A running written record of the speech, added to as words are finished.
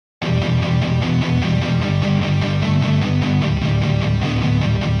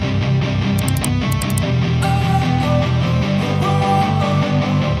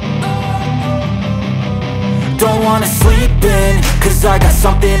cause I got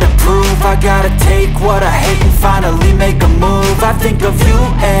something to prove. I gotta take what I hate and finally make a move. I think of you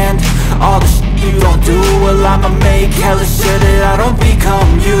and all the shit you don't do. Well, I'ma make hella sure that I don't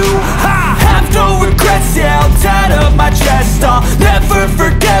become you. I have no regrets, yeah, I'll tie up my chest. I'll never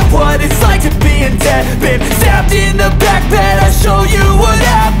forget what it's like to be in debt. Been stabbed in the back bed, I'll show you what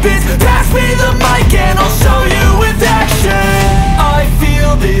happens. Pass me the mic and I'll show you with action. I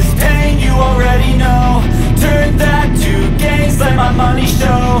feel this pain, you already know. Turn that to gains, let my money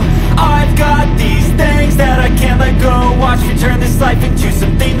show. I've got these things that I can't let go. Watch me turn this life into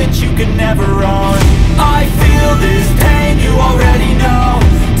something that you could never own. I feel this pain, you already know.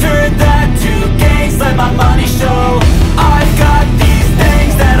 Turn that to gains, let my money show. I've got these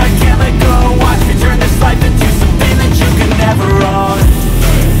things that I can't let go. Watch me turn this life into something that you could never own.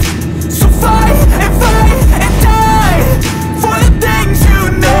 So fight and die for the things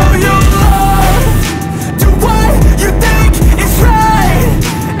you know you love. Do what you think is right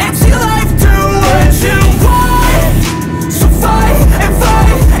and see life do what you want. So fight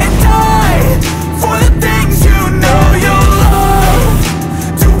and die for the things you know you love.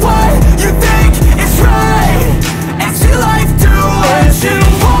 Do what you think is right and see life do what you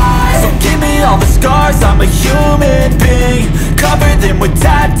want. So give me all the scars, I'm a human being. Cover them with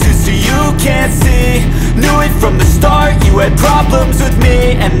tattoos so you can't see. Knew it from the start, you had problems with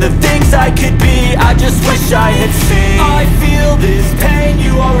me and the things I could be, I just wish I had seen. I feel this pain,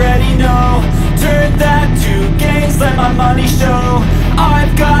 you already know. Turn that to gains, let my money show.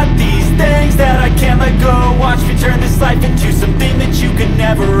 I've got these things that I can't let go. Watch me turn this life into something that you could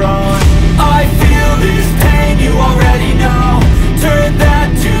never own. I feel this pain, you already know. Turn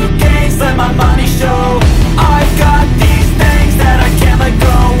that to gains, let my money show. I've got these things that I can't let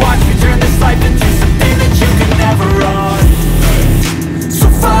go. Watch me turn this life into something that you could never own. So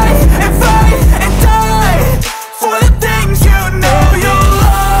fight and die for the things you know you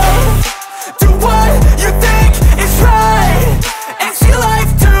love. Do what you think is right and see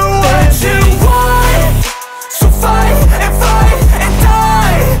life do what you want. So fight and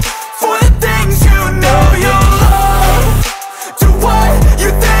die for the things you know you love. Do what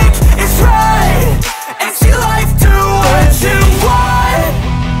you think is right and see life do what you want.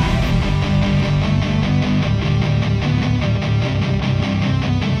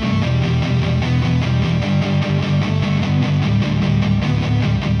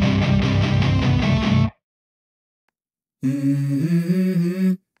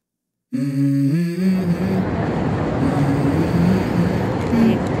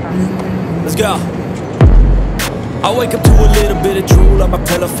 Let's go. I wake up to a little bit of drool on my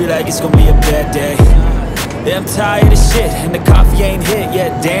pillow, feel like it's gonna be a bad day. Yeah, I'm tired of shit and the coffee ain't hit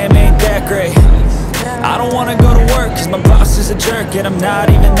yet, damn ain't that great. I don't wanna go to work cause my boss is a jerk and I'm not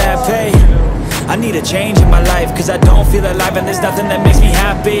even that paid. I need a change in my life cause I don't feel alive and there's nothing that makes me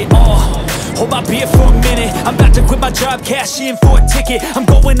happy. Hold my beer for a minute, I'm about to quit my job, cash in for a ticket. I'm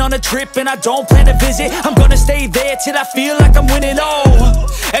going on a trip and I don't plan to visit. I'm gonna stay there till I feel like I'm winning,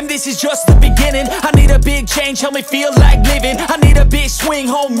 and this is just the beginning. I need a big change, help me feel like living. I need a big swing,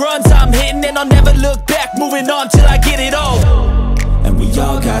 home runs I'm hitting. And I'll never look back, moving on till I get it all. And we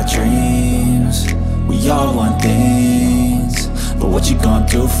all got dreams, we all want things. But what you gonna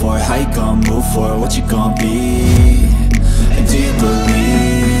do for it? How you gonna move for it? What you gonna be? And do you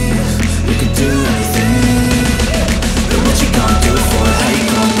believe you can do anything? But what you gonna do for it? How you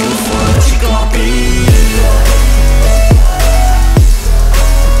gonna move for it? What you gonna be?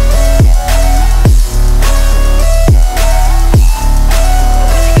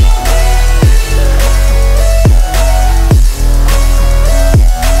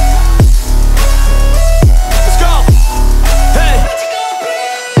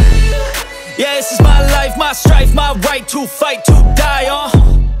 My strife, my right to fight, to die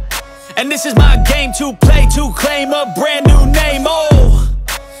on. And this is my game to play, to claim a brand new name,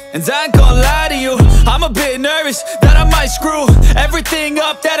 And I ain't gonna lie to you, I'm a bit nervous that I might screw everything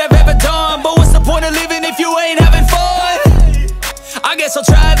up that I've ever done. But what's the point of living if you ain't having fun? I guess I'll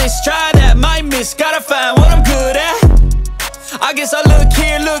try this, try that, might miss, gotta find what I'm good at. I guess I look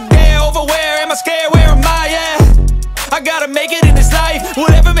here, look there, over where am I scared, where am I at? I gotta make it in this life.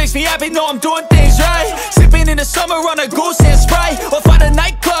 Whatever makes me happy, know I'm doing things right. Sipping in the summer on a goose and Sprite, or find a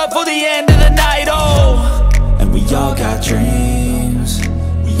nightclub for the end of the night, And we all got dreams,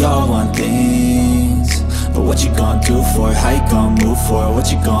 we all want things. But what you gonna do for it? How you gonna move for it? What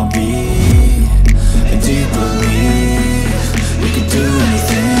you gonna be? And do you believe you can do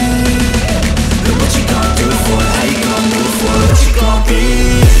anything? But what you gonna do for it? How you gonna move for it? What you gonna be?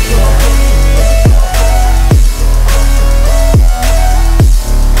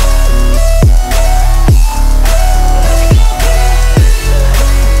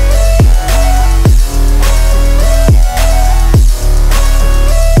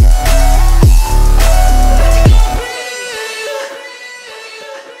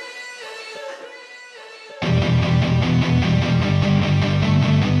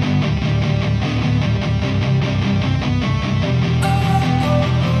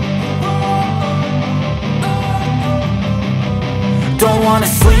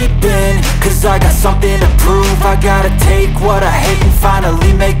 been, cause I got something to prove. I gotta take what I hate and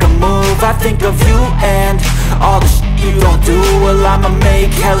finally make a move. I think of you and all the shit you don't do. Well, I'ma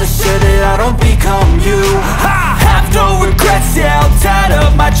make hella sure that I don't become you. I have no regrets, yeah, I'll tie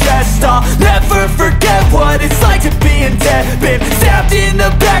up my chest. I'll never forget what it's like to be in debt. Been stabbed in the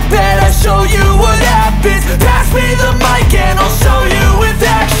back bed, I'll show you what happens. Pass me the mic and I'll show you with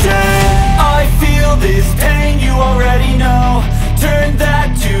action. I feel this pain, you already know. Turn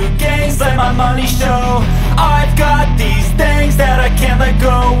that to gains, let my money show. I've got these things that I can't let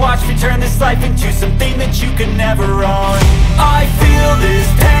go. Watch me turn this life into something that you can never own. I feel this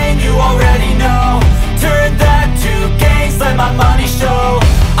pain, you already know. Turn that to gains, let my money show.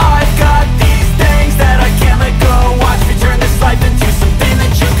 I've got these things that I can't let go. Watch me turn this life into something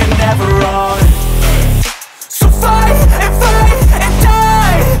that you can never own. So fight and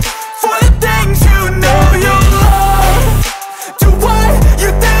die for the things you know you love. Do what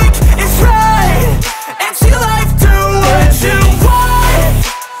you think is right and see life do what you want.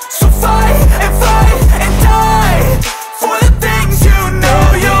 So fight and die for the things you know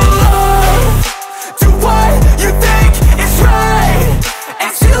you love. Do what you think is right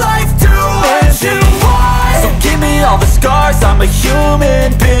and see life do what you want. So give me all the scars, I'm a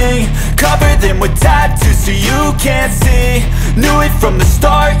human being. Cover them with tattoos so you can't see. Knew it from the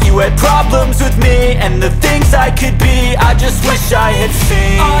start, you had problems with me and the things I could be, I just wish I had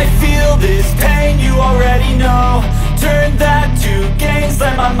seen. I feel this pain, you already know. Turn that to gains,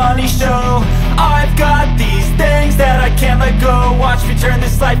 let my money show. I've got these things that I can't let go. Watch me turn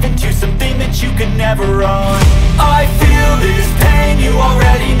this life into something that you can never own. I feel this pain, you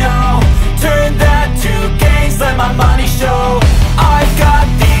already know. Turn that to gains, let my money show. I've got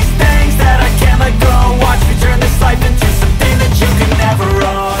these things that I can't let go. Watch me turn this life into something that you can never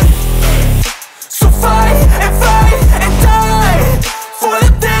own. So fight and die for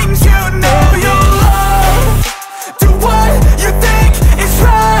the things you know you love. Do what you think is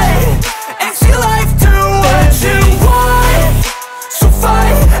right and see life do what you want. So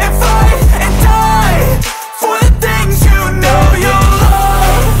fight and die for the things you know you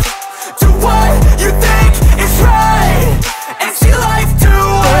love. Do what you think is right and see life do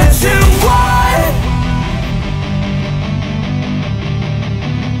what you want.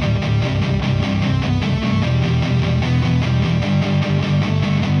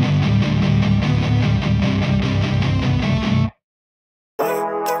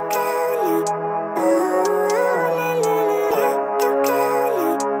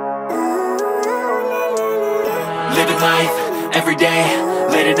 Living life, everyday,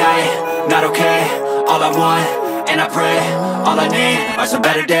 late at night, not okay. All I want, and I pray, all I need are some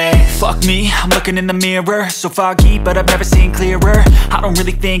better days. Fuck me, I'm looking in the mirror, so foggy, but I've never seen clearer. I don't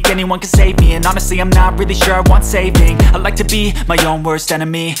really think anyone can save me, and honestly I'm not really sure I want saving. I like to be my own worst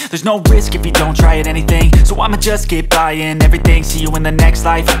enemy. There's no risk if you don't try at anything, so I'ma just keep buying everything. See you in the next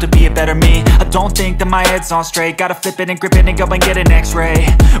life, have to be a better me. I don't think that my head's on straight, gotta flip it and grip it and go and get an x-ray.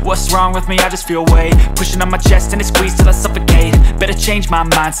 What's wrong with me? I just feel weight pushing on my chest and it squeezes till I suffocate. Better change my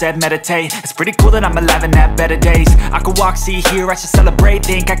mindset, meditate. It's pretty cool that I'm alive and have better days. I could walk, see, hear, I should celebrate.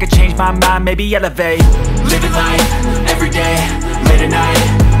 Think I could change my mind, maybe elevate. Living life, everyday, late at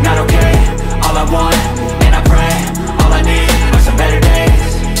night, not okay. All I want, and I pray, all I need are some better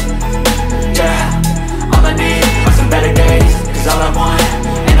days. Yeah, all I need are some better days. Cause all I want,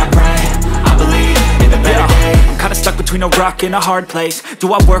 and I pray, I believe in the better days. I'm kinda stuck between a rock and a hard place.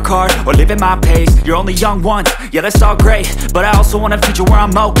 Do I work hard or live at my pace? You're only young once, yeah that's all great, but I also want a future where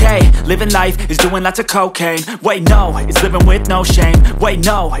I'm okay. Living life is doing lots of cocaine. Wait no, it's living with no shame. Wait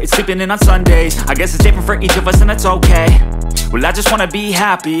no, it's sleeping in on Sundays. I guess it's different for each of us and that's okay. Well I just wanna be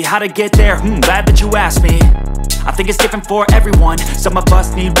happy, how to get there? Glad that you asked me. I think it's different for everyone. Some of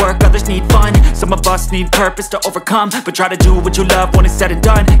us need work, others need fun. Some of us need purpose to overcome. But try to do what you love when it's said and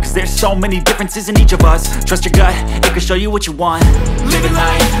done. Cause there's so many differences in each of us. Trust your gut, it can show you what you want. Living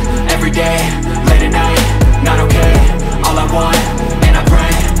life, everyday, late at night, not okay. All I want, and I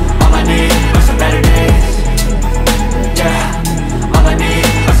pray, all I need are some better days. Yeah, all I need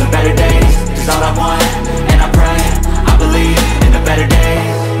are some better days. Cause all I want, and I pray, I believe in the better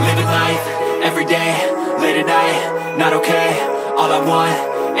days. Living life, everyday, late at night, not okay. All I want,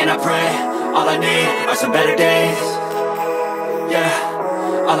 and I pray, all I need are some better days.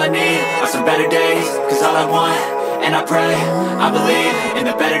 Yeah, all I need are some better days. Cause all I want, and I pray, I believe in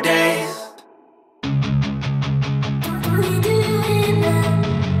the better days.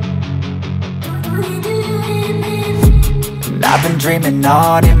 I've been dreaming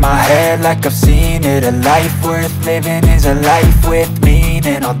on in my head like I've seen it. A life worth living is a life with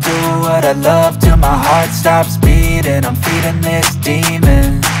meaning. I'll do what I love till my heart stops beating. I'm feeding this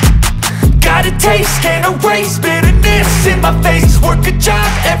demon. got a taste, can't erase bitterness in my face. Work a job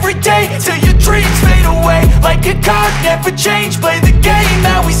every day till your dreams fade away. Like a card, never change, play the game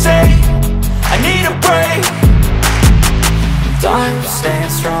that we say. I need a break. I'm staying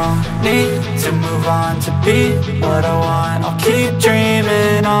strong, need to move on to be what I want. I'll keep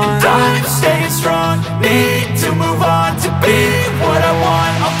dreaming on. I'm staying strong, need to move on to be what I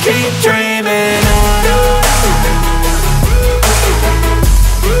want. I'll keep dreaming on.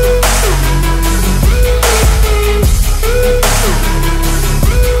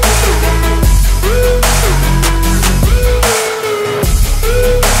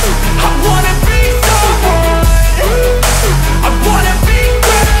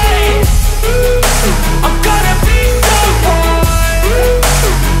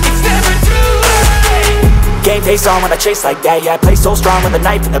 Game face on when I chase like that. Yeah, I play so strong with a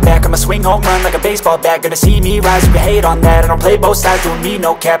knife in the back. I'ma swing home run like a baseball bat. Gonna see me rise, you can hate on that. I don't play both sides, doing me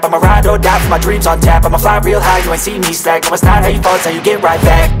no cap. I'ma ride or die for my dreams on tap. I'ma fly real high, you ain't see me slack. No, it's not how you fall, it's how you get right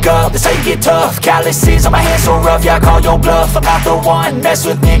back up. That's how you get tough. Calluses on my hands so rough, yeah, I call your bluff. I'm not the one, mess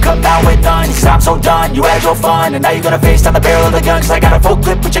with me, come out with none. Cause I'm so done, you had your fun. And now you're gonna face down the barrel of the gun. Cause I got a full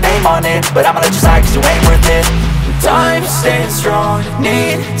clip, put your name on it. But I'ma let you slide cause you ain't worth it. I'm staying strong,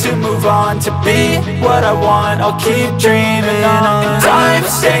 need to move on to be what I want. I'll keep dreaming on. I'm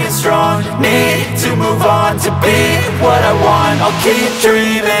staying strong, need to move on to be what I want. I'll keep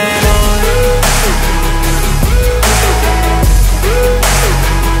dreaming on.